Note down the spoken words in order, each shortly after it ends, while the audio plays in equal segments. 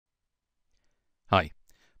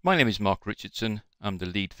My name is Mark Richardson. I'm the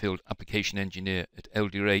lead field application engineer at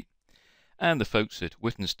LDRA, and the folks at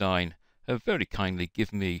Wittenstein have very kindly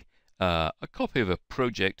given me a copy of a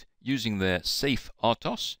project using their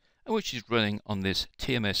SAFERTOS, which is running on this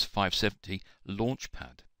TMS570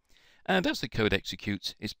 launchpad. And as the code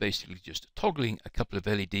executes, it's basically just toggling a couple of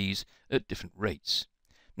LEDs at different rates.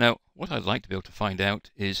 Now, what I'd like to be able to find out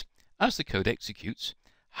is, as the code executes,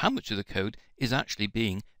 how much of the code is actually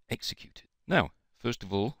being executed. Now, first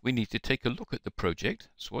of all, we need to take a look at the project.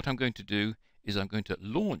 So what I'm going to do is I'm going to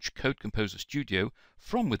launch Code Composer Studio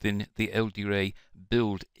from within the LDRA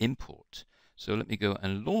build import. So let me go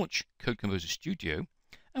and launch Code Composer Studio,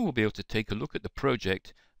 and we'll be able to take a look at the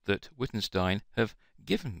project that Wittenstein have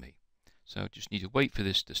given me. So I just need to wait for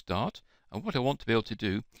this to start. And what I want to be able to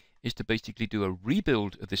do is to basically do a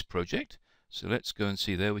rebuild of this project. So let's go and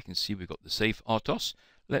see there. We can see we've got the SAFERTOS.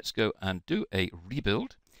 Let's go and do a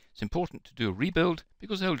rebuild. It's important to do a rebuild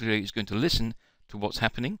because LDRA is going to listen to what's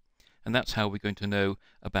happening, and that's how we're going to know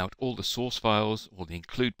about all the source files, all the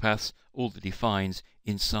include paths, all the defines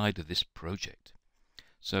inside of this project.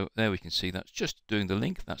 So there we can see that's just doing the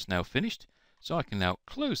link. That's now finished. So I can now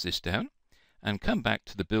close this down and come back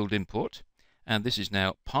to the build import, and this is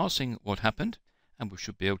now parsing what happened, and we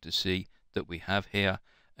should be able to see that we have here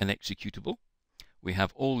an executable. We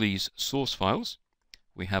have all these source files.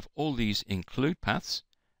 We have all these include paths.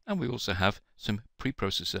 And we also have some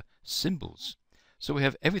preprocessor symbols. So we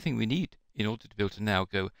have everything we need in order to be able to now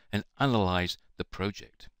go and analyze the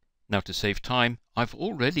project. Now, to save time, I've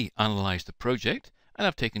already analyzed the project, and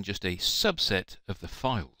I've taken just a subset of the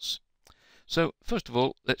files. So first of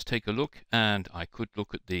all, let's take a look, and I could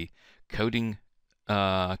look at the coding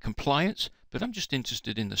compliance, but I'm just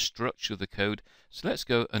interested in the structure of the code. So let's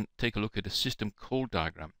go and take a look at a system call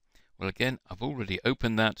diagram. Well, again, I've already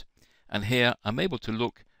opened that, and here I'm able to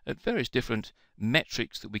look at various different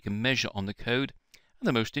metrics that we can measure on the code, and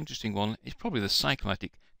the most interesting one is probably the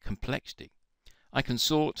cyclomatic complexity. I can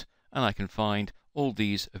sort and I can find all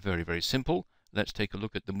these are very, very simple. Let's take a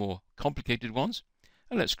look at the more complicated ones,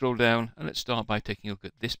 and let's scroll down and let's start by taking a look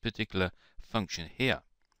at this particular function here.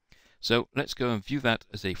 So let's go and view that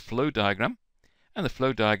as a flow diagram, and the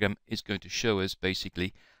flow diagram is going to show us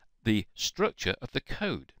basically the structure of the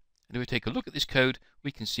code. And if we take a look at this code,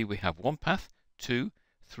 we can see we have one path, 2,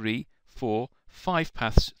 3, 4, 5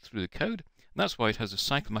 paths through the code, and that's why it has a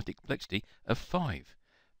cyclomatic complexity of 5.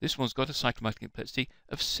 This one's got a cyclomatic complexity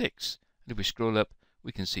of 6, and if we scroll up,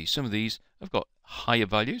 we can see some of these have got higher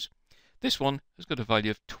values. This one has got a value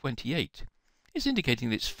of 28. It's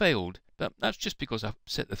indicating that it's failed, but that's just because I've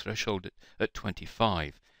set the threshold at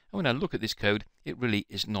 25. And when I look at this code, it really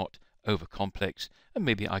is not over complex, and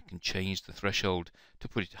maybe I can change the threshold to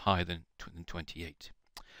put it higher than 28.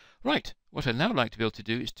 Right, what I'd now like to be able to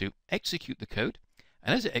do is to execute the code,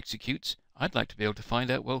 and as it executes, I'd like to be able to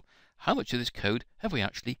find out, well, how much of this code have we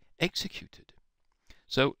actually executed?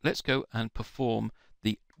 So let's go and perform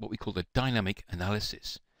what we call the dynamic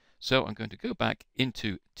analysis. So I'm going to go back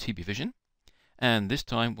into TBvision, and this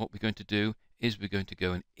time what we're going to do is we're going to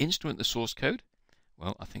go and instrument the source code.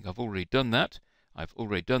 Well, I think I've already done that.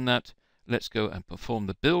 Let's go and perform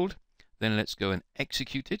the build, then let's go and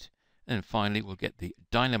execute it. And finally, we'll get the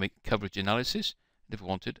dynamic coverage analysis. And if I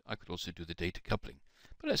wanted, I could also do the data coupling.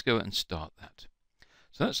 But let's go and start that.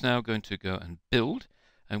 So that's now going to go and build.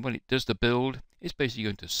 And when it does the build, it's basically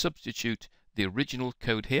going to substitute the original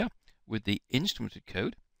code here with the instrumented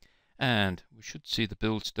code. And we should see the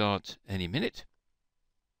build start any minute.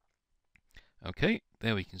 Okay,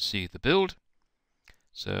 there we can see the build.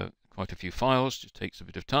 So quite a few files, just takes a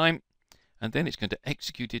bit of time. And then it's going to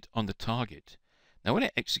execute it on the target. Now, when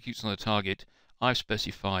it executes on the target, I've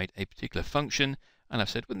specified a particular function, and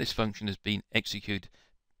I've said when this function has been executed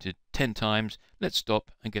 10 times, let's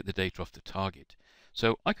stop and get the data off the target.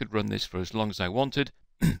 So I could run this for as long as I wanted,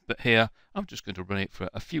 but here I'm just going to run it for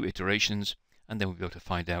a few iterations, and then we'll be able to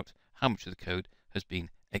find out how much of the code has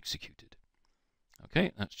been executed.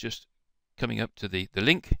 Okay, that's just coming up to the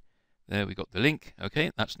link. There we got the link.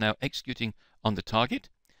 Okay, that's now executing on the target.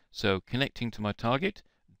 So connecting to my target,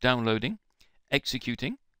 downloading,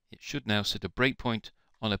 executing. It should now set a breakpoint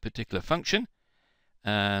on a particular function,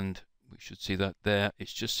 and we should see that there.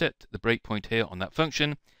 It's just set the breakpoint here on that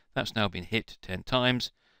function. That's now been hit 10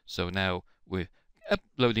 times. So now we're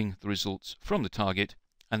uploading the results from the target,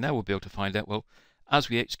 and now we'll be able to find out, well, as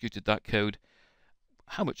we executed that code,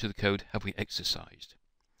 how much of the code have we exercised?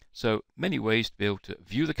 So many ways to be able to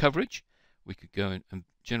view the coverage. We could go and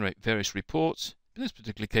generate various reports. In this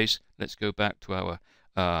particular case, let's go back to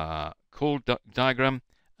our call diagram,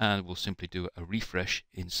 and we'll simply do a refresh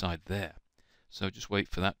inside there. So just wait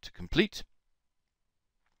for that to complete.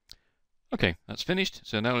 Okay, that's finished.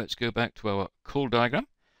 So now let's go back to our call diagram,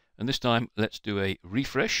 and this time let's do a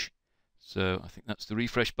refresh. So I think that's the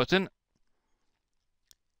refresh button.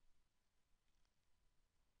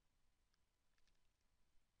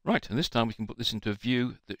 Right, and this time we can put this into a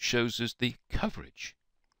view that shows us the coverage.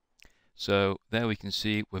 So there we can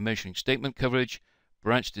see we're measuring statement coverage,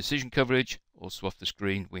 branch decision coverage. Also off the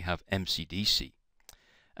screen we have MCDC.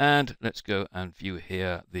 And let's go and view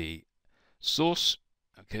here the source.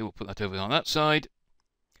 Okay, we'll put that over on that side.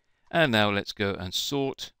 And now let's go and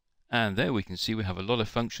sort. And there we can see we have a lot of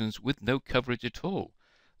functions with no coverage at all.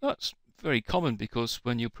 That's very common because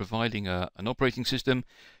when you're providing an operating system,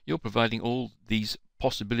 you're providing all these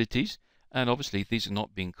possibilities, and obviously these are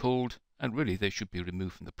not being called, and really they should be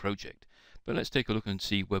removed from the project. But let's take a look and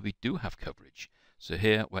see where we do have coverage. So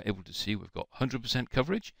here we're able to see we've got 100%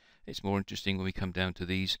 coverage. It's more interesting when we come down to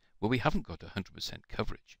these where we haven't got 100%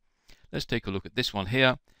 coverage. Let's take a look at this one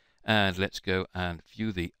here, and let's go and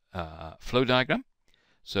view the flow diagram.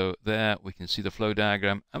 So there we can see the flow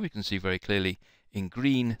diagram, and we can see very clearly in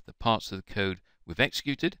green the parts of the code we've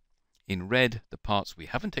executed, in red the parts we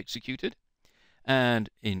haven't executed, and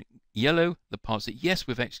in yellow the parts that yes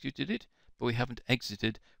we've executed it, but we haven't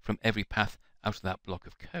exited from every path out of that block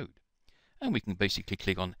of code. And we can basically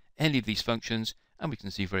click on any of these functions, and we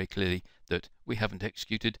can see very clearly that we haven't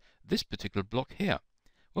executed this particular block here.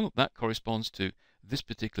 Well, that corresponds to this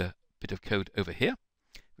particular bit of code over here.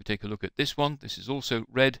 We take a look at this one. This is also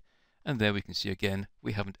red, and there we can see again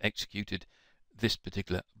we haven't executed this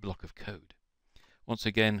particular block of code. Once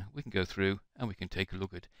again, we can go through and we can take a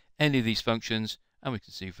look at any of these functions, and we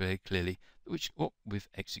can see very clearly what we've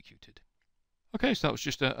executed. Okay, so that was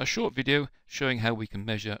just a short video showing how we can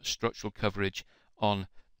measure structural coverage on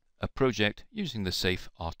a project using the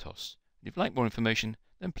SAFERTOS. If you'd like more information,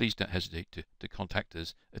 then please don't hesitate to contact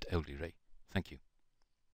us at LDRA. Thank you.